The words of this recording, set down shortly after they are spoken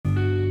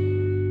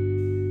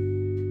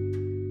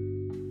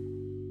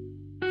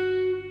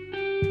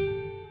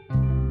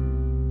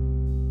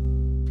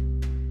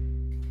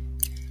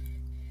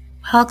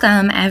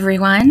Welcome,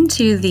 everyone,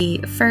 to the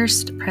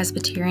First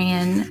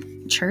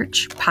Presbyterian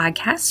Church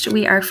podcast.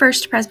 We are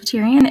First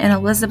Presbyterian in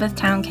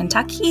Elizabethtown,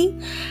 Kentucky,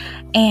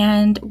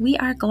 and we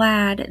are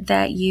glad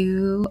that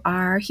you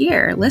are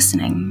here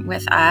listening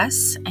with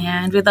us,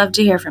 and we'd love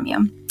to hear from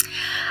you.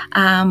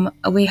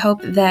 We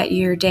hope that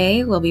your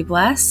day will be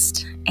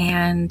blessed,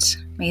 and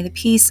may the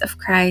peace of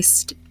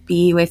Christ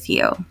be with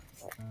you.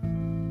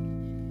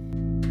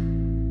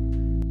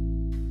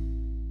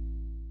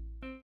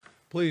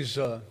 Please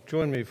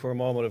join me for a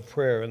moment of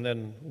prayer, and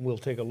then we'll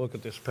take a look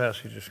at this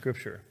passage of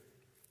Scripture.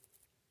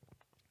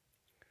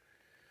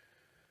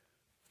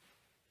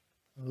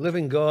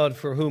 Living God,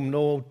 for whom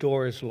no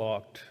door is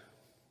locked,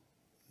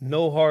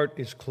 no heart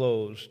is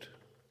closed,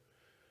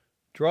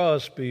 draw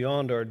us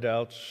beyond our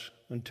doubts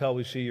until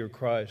we see your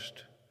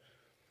Christ,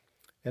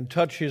 and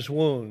touch his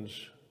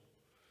wounds.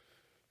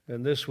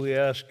 And this we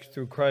ask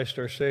through Christ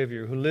our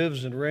Savior, who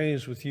lives and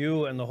reigns with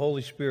you and the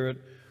Holy Spirit,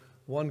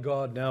 one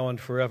God, now and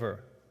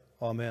forever.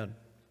 Amen.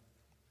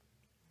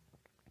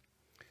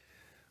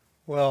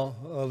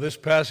 Well, this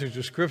passage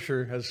of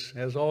Scripture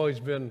has always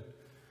been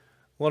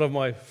one of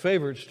my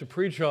favorites to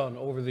preach on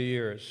over the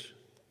years.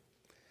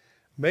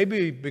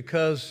 Maybe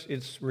because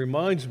it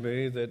reminds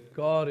me that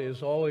God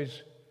is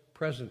always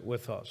present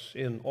with us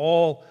in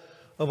all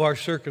of our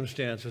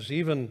circumstances,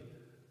 even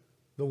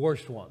the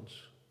worst ones.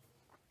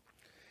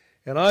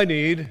 And I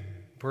need,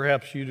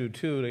 perhaps you do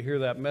too, to hear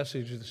that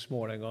message this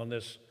morning on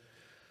this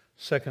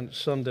second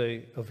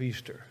Sunday of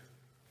Easter.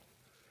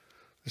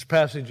 This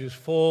passage is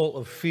full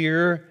of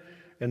fear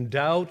and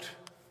doubt,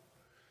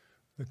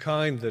 the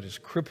kind that is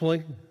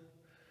crippling,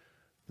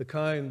 the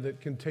kind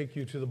that can take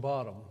you to the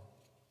bottom,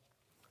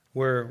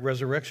 where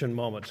resurrection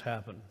moments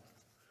happen.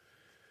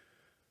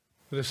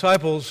 The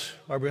disciples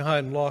are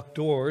behind locked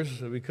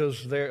doors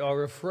because they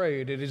are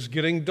afraid it is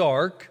getting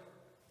dark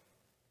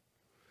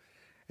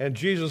and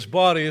Jesus'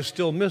 body is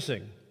still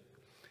missing.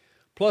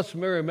 Plus,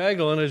 Mary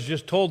Magdalene has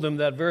just told them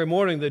that very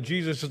morning that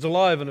Jesus is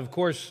alive, and of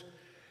course,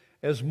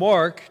 as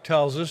Mark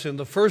tells us in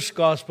the first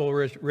gospel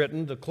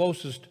written, the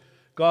closest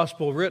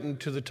gospel written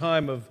to the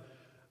time of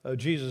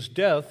Jesus'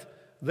 death,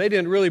 they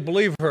didn't really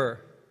believe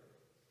her.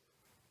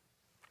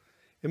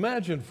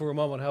 Imagine for a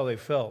moment how they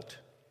felt.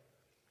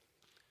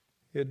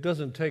 It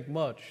doesn't take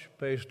much,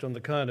 based on the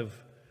kind of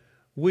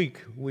week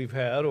we've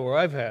had, or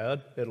I've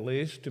had at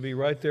least, to be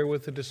right there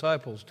with the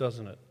disciples,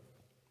 doesn't it?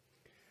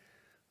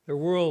 Their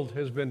world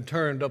has been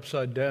turned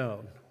upside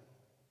down.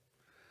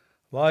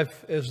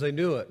 Life as they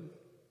knew it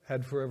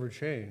had forever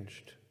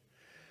changed.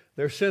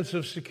 Their sense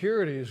of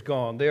security is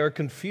gone. They are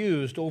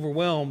confused,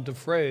 overwhelmed,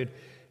 afraid,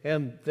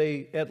 and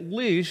they at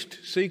least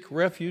seek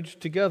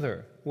refuge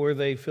together where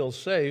they feel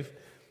safe,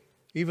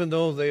 even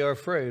though they are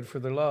afraid for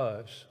their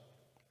lives.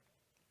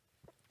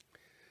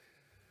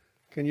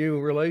 Can you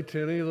relate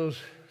to any of those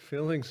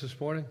feelings this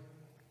morning?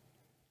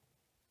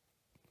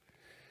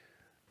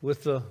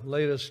 With the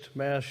latest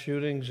mass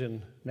shootings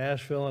in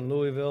Nashville and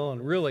Louisville,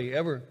 and really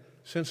ever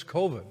since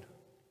COVID,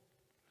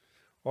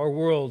 our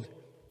world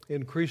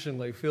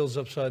increasingly feels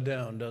upside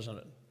down, doesn't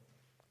it?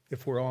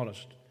 If we're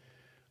honest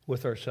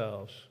with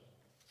ourselves.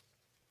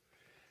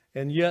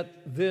 And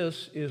yet,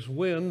 this is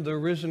when the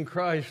risen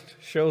Christ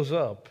shows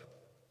up.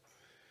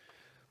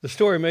 The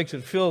story makes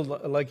it feel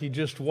like he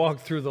just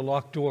walked through the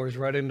locked doors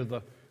right into the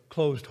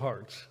closed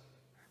hearts.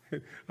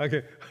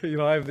 I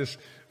have this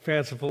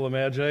fanciful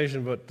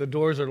imagination, but the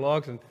doors are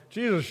locked and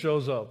Jesus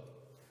shows up.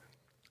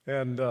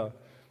 And of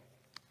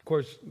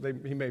course,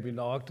 he may be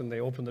knocked and they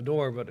open the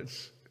door, but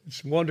it's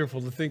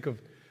wonderful to think of,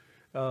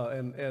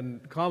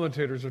 and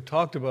commentators have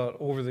talked about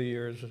over the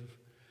years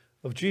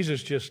of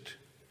Jesus just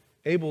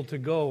able to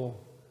go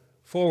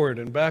forward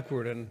and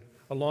backward and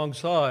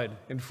alongside,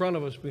 in front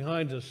of us,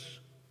 behind us.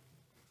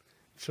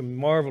 It's a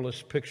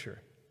marvelous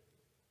picture.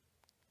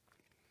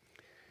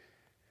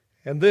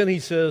 And then he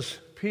says,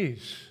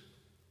 peace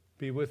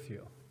be with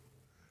you.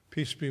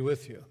 Peace be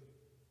with you.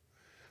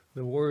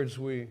 The words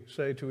we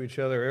say to each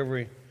other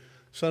every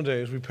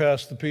Sunday as we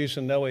pass the peace,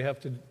 and now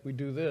we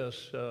do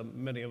this,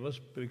 many of us,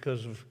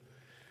 because of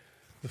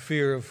the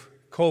fear of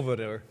COVID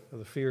or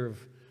the fear of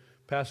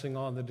passing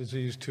on the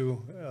disease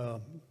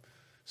to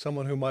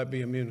someone who might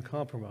be immune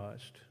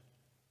compromised.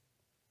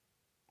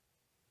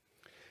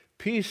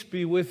 Peace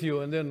be with you,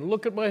 and then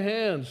look at my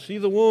hands, see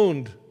the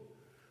wound.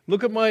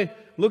 Look at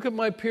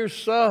my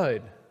pierced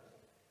side.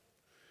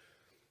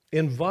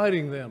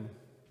 Inviting them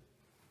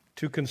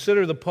to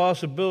consider the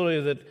possibility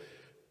that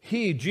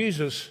he,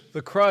 Jesus,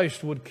 the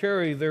Christ, would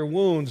carry their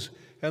wounds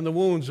and the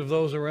wounds of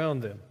those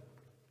around them.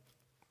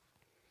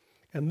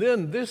 And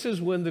then this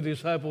is when the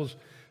disciples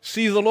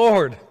see the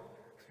Lord.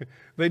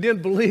 They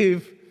didn't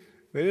believe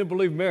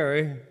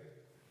Mary,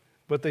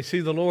 but they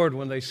see the Lord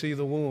when they see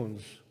the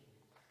wounds.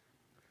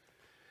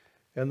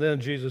 And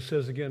then Jesus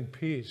says again,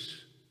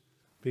 peace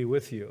be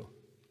with you.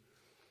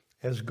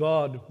 As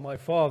God, my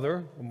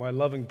Father, or my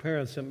loving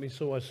parents sent me,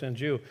 so I send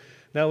you.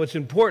 Now, it's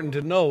important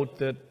to note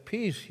that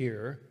peace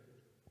here,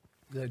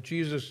 that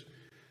Jesus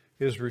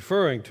is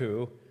referring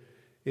to,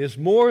 is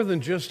more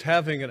than just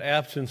having an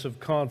absence of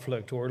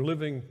conflict or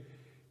living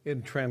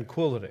in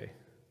tranquility.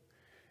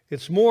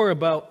 It's more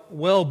about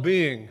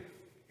well-being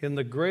in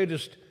the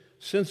greatest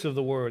sense of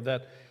the word,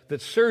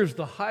 that serves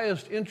the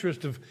highest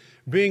interest of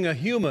being a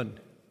human.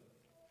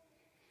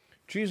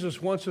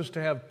 Jesus wants us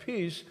to have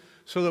peace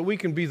so that we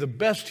can be the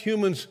best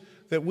humans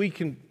that we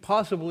can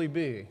possibly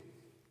be.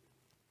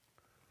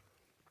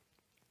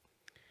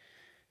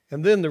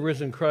 And then the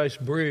risen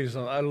Christ breathes.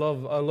 And I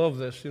love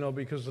this,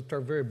 because it's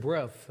our very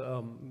breath.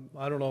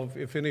 I don't know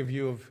if any of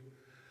you have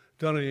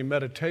done any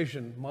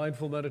meditation,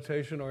 mindful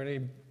meditation, or any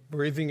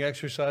breathing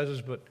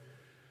exercises, but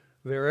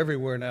they're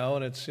everywhere now,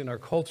 and it's in our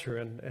culture.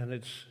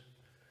 And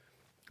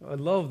I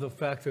love the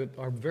fact that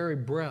our very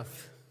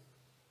breath,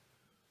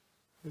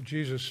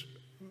 Jesus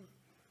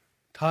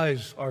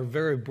ties our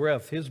very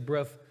breath, his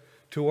breath,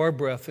 to our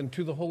breath and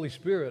to the Holy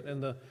Spirit.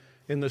 And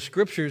in the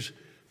Scriptures,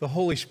 the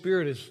Holy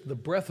Spirit is the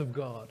breath of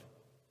God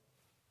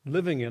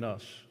living in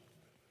us.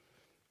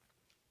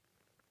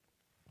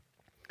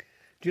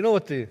 Do you know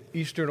what the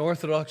Eastern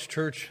Orthodox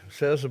Church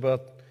says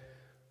about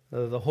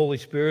the Holy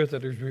Spirit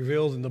that is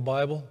revealed in the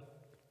Bible?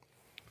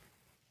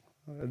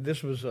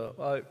 This was,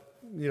 I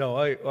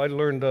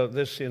learned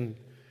this in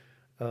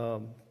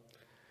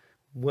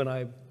when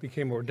I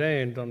became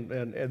ordained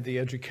and the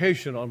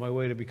education on my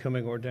way to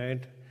becoming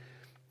ordained,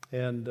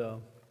 and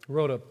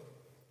wrote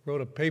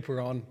a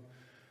paper on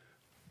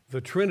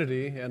the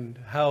Trinity and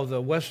how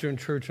the Western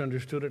Church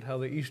understood it, how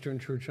the Eastern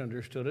Church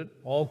understood it,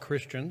 all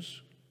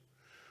Christians,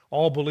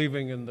 all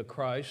believing in the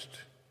Christ.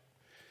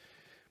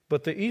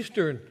 But the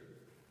Eastern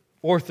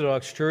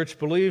Orthodox Church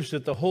believes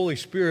that the Holy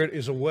Spirit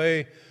is a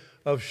way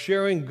of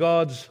sharing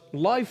God's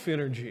life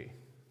energy.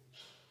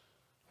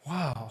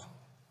 Wow.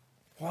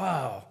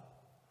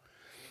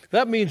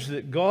 That means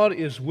that God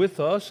is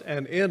with us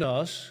and in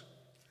us,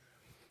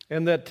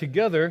 and that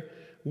together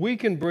we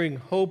can bring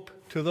hope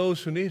to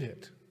those who need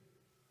it.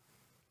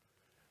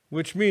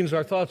 Which means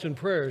our thoughts and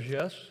prayers,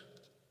 yes?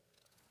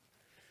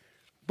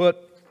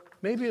 But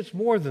maybe it's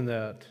more than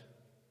that.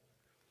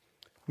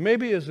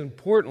 Maybe as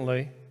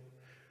importantly,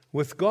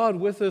 with God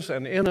with us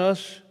and in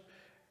us,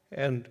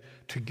 and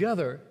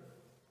together,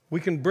 we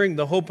can bring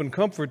the hope and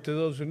comfort to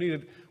those who need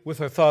it with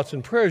our thoughts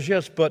and prayers,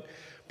 yes, but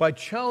by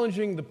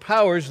challenging the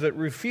powers that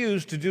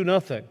refuse to do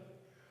nothing.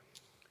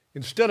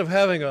 Instead of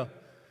having a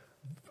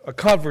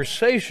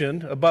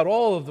conversation about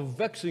all of the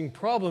vexing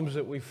problems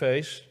that we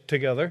face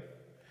together,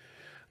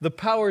 the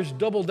powers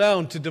double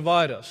down to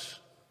divide us,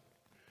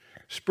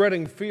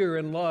 spreading fear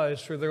and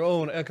lies for their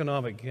own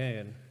economic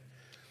gain.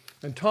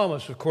 And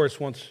Thomas, of course,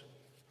 wants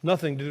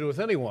nothing to do with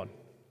anyone,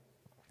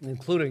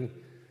 including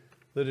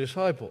the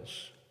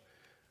disciples.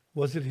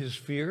 Was it his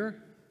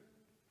fear,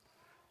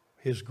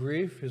 his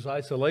grief, his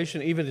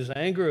isolation, even his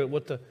anger at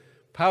what the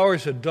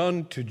powers had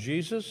done to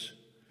Jesus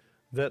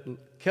that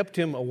kept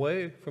him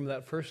away from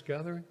that first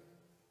gathering?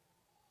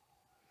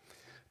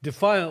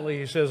 Defiantly,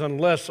 he says,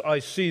 unless I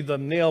see the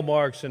nail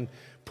marks and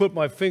put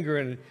my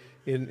finger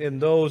in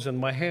those and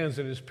my hands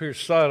in his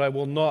pierced side, I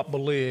will not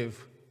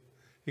believe.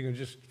 You can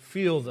just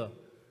feel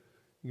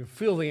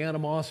the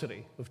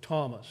animosity of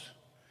Thomas.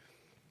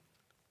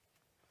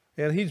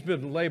 And he's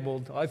been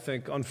labeled, I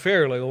think,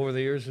 unfairly over the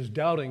years as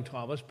doubting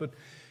Thomas. But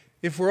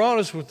if we're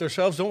honest with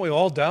ourselves, don't we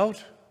all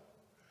doubt?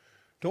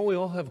 Don't we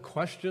all have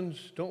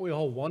questions? Don't we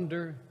all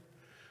wonder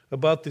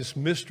about this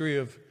mystery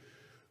of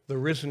the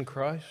risen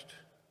Christ?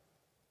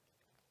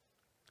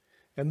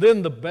 And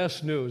then the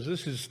best news,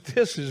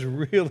 this is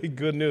really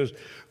good news.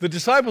 The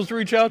disciples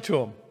reach out to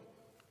him,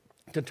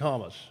 to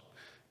Thomas.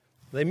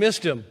 They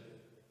missed him.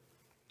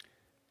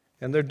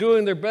 And they're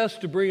doing their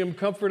best to bring him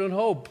comfort and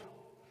hope.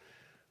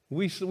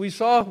 We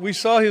saw the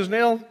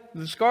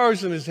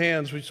scars in his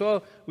hands. We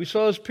saw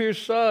his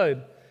pierced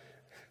side.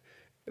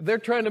 They're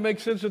trying to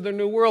make sense of their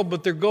new world,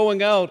 but they're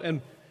going out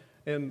and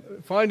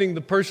finding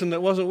the person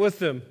that wasn't with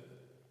them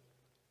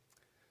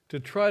to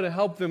try to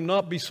help them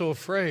not be so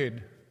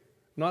afraid,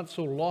 not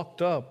so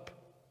locked up.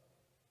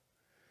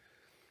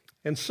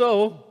 And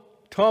so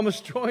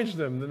Thomas joins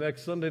them the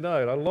next Sunday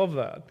night. I love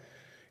that.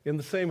 In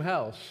the same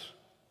house.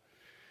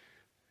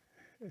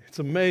 It's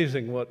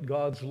amazing what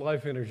God's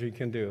life energy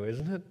can do,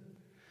 isn't it?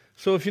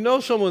 So if you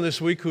know someone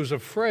this week who's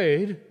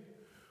afraid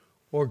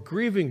or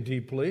grieving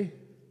deeply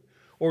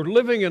or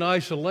living in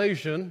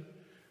isolation,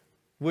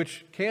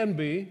 which can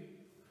be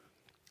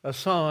a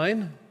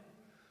sign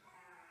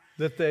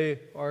that they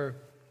are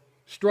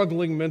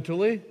struggling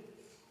mentally,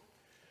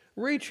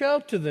 reach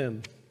out to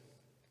them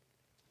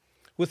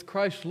with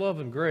Christ's love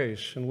and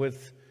grace and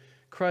with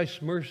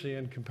Christ's mercy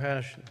and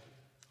compassion.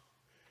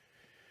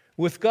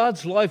 With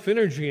God's life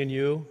energy in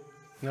you,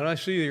 and I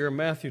see you're a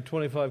Matthew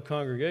 25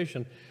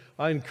 congregation,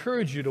 I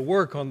encourage you to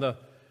work on the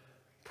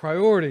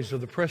priorities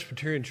of the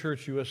Presbyterian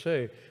Church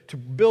USA, to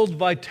build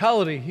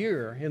vitality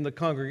here in the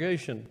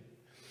congregation,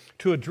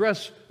 to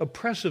address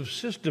oppressive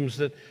systems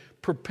that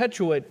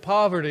perpetuate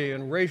poverty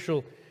and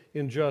racial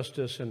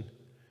injustice and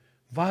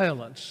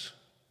violence,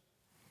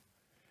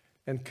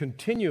 and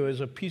continue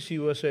as a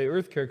PCUSA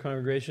Earth Care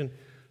congregation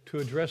to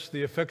address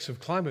the effects of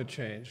climate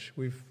change.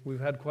 We've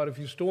had quite a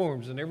few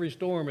storms, and every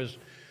storm is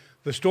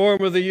the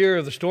storm of the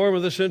year, the storm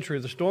of the century,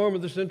 the storm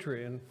of the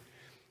century,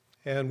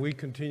 and we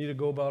continue to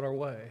go about our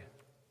way,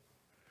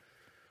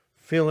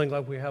 feeling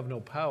like we have no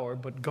power,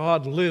 but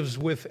God lives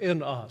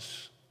within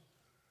us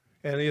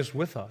and is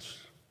with us.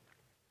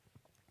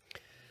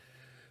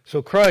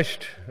 So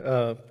Christ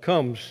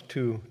comes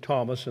to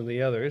Thomas and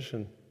the others,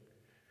 and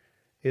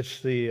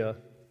it's the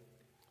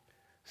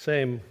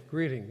same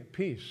greeting,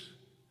 peace.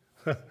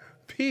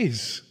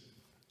 Peace.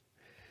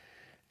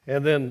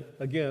 And then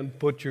again,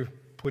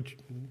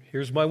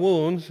 here's my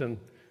wounds, and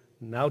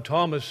now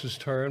Thomas's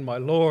turn, my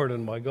Lord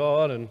and my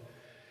God.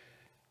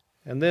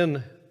 And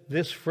then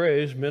this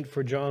phrase meant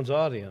for John's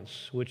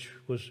audience, which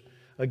was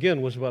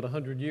about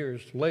 100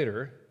 years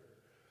later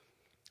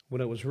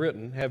when it was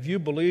written. Have you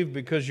believed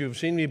because you have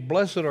seen me?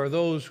 Blessed are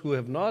those who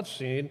have not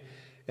seen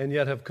and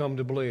yet have come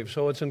to believe.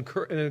 So it's an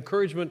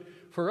encouragement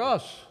for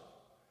us.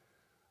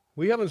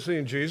 We haven't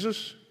seen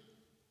Jesus.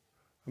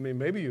 I mean,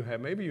 maybe you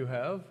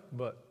have,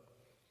 but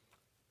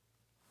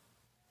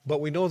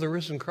we know there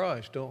is in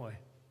Christ, don't we?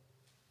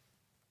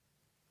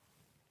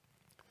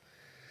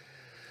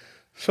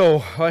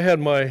 So I had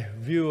my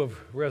view of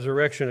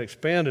resurrection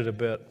expanded a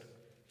bit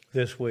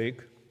this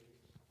week,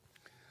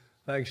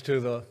 thanks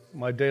to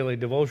my daily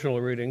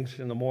devotional readings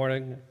in the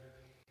morning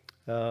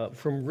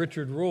from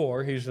Richard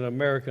Rohr. He's an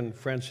American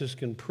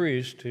Franciscan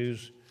priest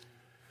who's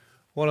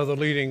one of the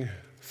leading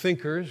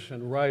thinkers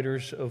and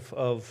writers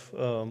of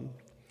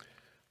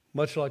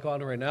much like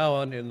Henri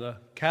Nouwen in the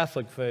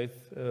Catholic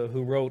faith,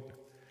 who wrote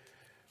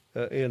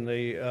in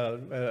the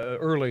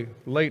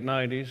late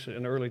 90s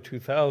and early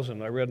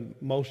 2000. I read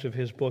most of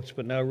his books,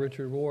 but now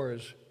Richard Rohr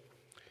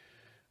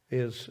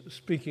is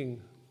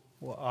speaking,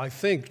 well, I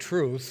think,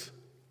 truth.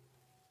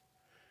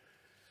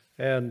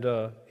 And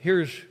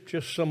here's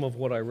just some of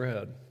what I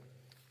read.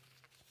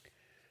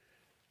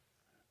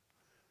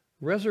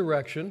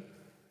 Resurrection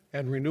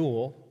and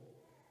renewal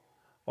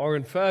are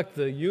in fact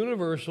the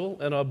universal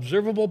and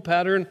observable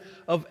pattern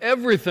of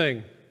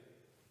everything.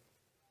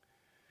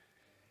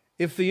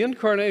 If the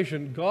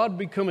incarnation, God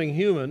becoming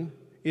human,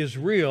 is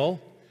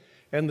real,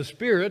 and the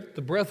Spirit,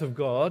 the breath of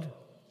God,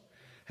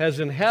 has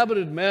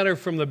inhabited matter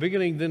from the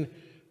beginning, then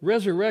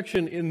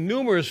resurrection in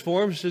numerous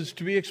forms is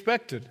to be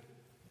expected.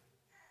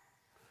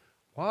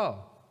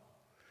 Wow.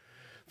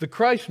 The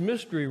Christ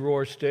mystery,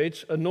 Rohr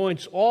states,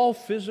 anoints all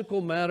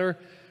physical matter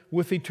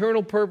with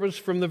eternal purpose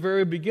from the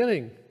very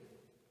beginning.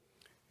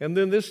 And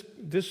then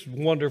this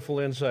wonderful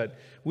insight.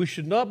 We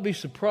should not be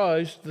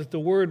surprised that the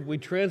word we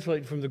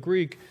translate from the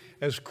Greek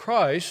as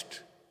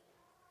Christ,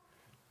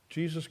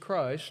 Jesus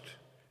Christ,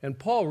 and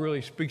Paul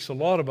really speaks a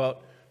lot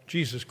about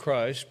Jesus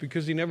Christ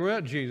because he never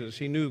met Jesus.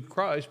 He knew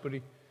Christ, but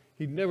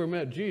he'd never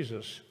met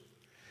Jesus.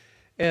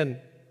 And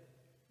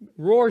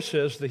Rohr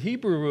says the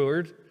Hebrew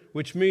word,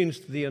 which means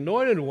the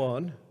anointed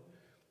one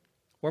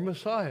or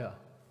Messiah.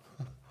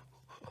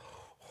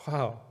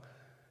 Wow.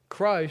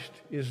 Christ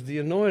is the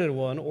anointed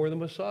one or the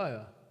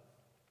Messiah.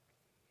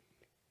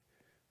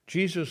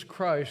 Jesus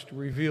Christ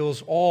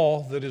reveals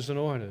all that is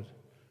anointed.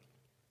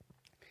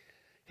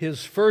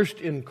 His first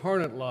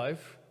incarnate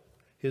life,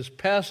 his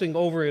passing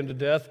over into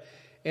death,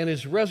 and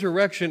his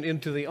resurrection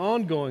into the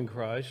ongoing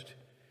Christ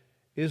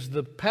is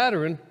the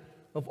pattern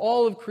of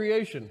all of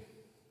creation,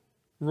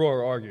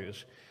 Rohr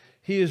argues.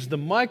 He is the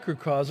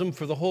microcosm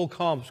for the whole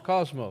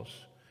cosmos,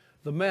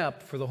 the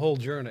map for the whole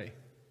journey.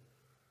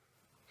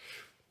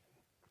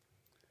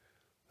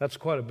 That's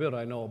quite a bit,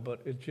 I know,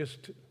 but it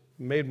just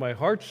made my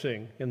heart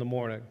sing in the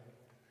morning.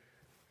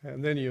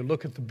 And then you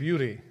look at the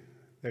beauty.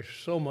 There's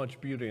so much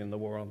beauty in the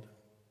world.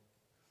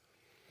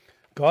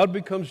 God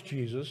becomes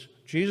Jesus.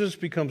 Jesus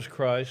becomes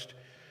Christ,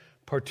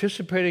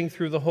 participating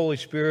through the Holy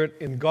Spirit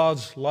in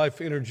God's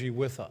life energy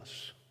with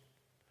us.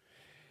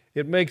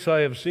 It makes I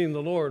have seen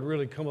the Lord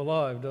really come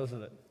alive,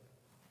 doesn't it?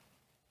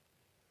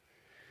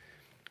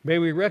 May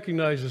we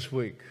recognize this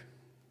week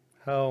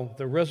how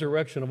the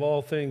resurrection of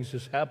all things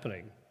is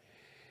happening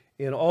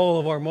in all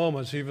of our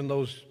moments, even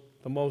those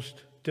the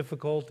most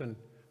difficult and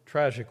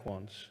tragic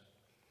ones.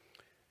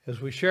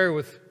 As we share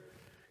with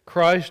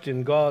Christ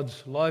in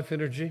God's life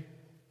energy,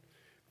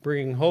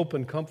 bringing hope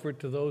and comfort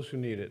to those who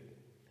need it,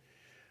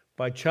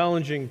 by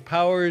challenging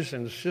powers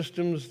and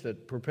systems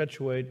that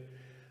perpetuate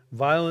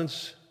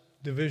violence,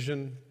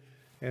 division,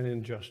 and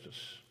injustice.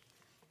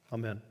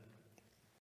 Amen.